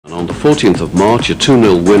On the 14th of March, a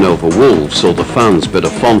 2-0 win over Wolves saw the fans bid a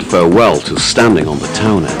fond farewell to standing on the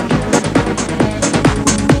town end.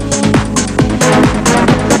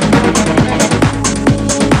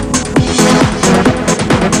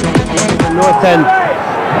 North End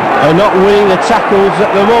are not winning the tackles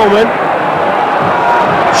at the moment.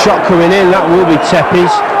 Shot coming in, that will be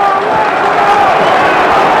Tepe's.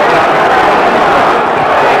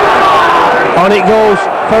 On it goes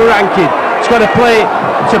for Rankin. He's got to play it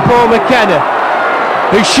to Paul McKenna,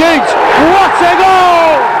 who shoots. What a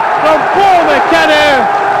goal from Paul McKenna!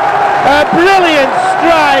 A brilliant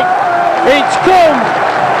strike. It's come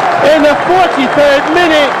in the 43rd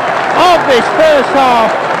minute of this first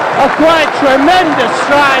half. A quite tremendous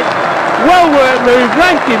strike. Well worked move.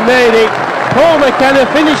 Rankin made it. Paul McKenna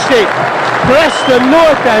finished it. Preston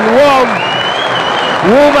North End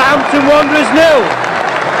 1, Wolverhampton Wanderers 0.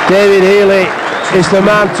 David Healy is the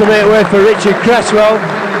man to make way for Richard Cresswell.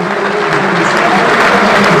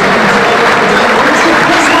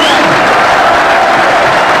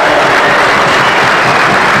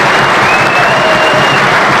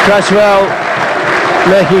 Cresswell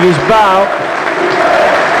making his bow.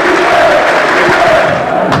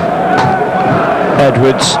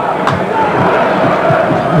 Edwards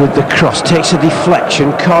with the cross takes a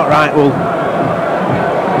deflection. Cartwright will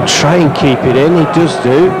try and keep it in. He does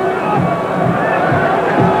do,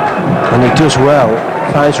 and he does well.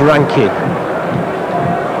 Finds Rankin.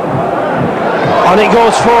 On it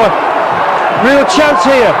goes for real chance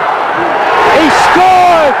here. He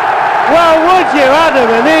scored. Well, would you, Adam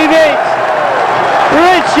and Eve?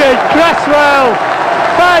 Richard Cresswell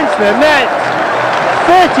finds the net.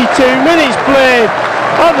 32 minutes played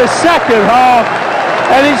of the second half,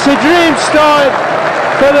 and it's a dream start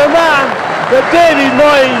for the man that David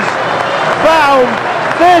Moyes found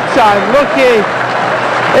third time lucky.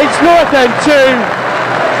 It's North End 2,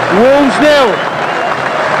 Wolves 0.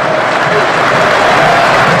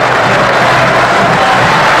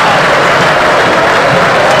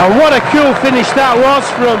 And what a cool finish that was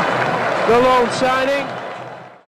from the loan signing.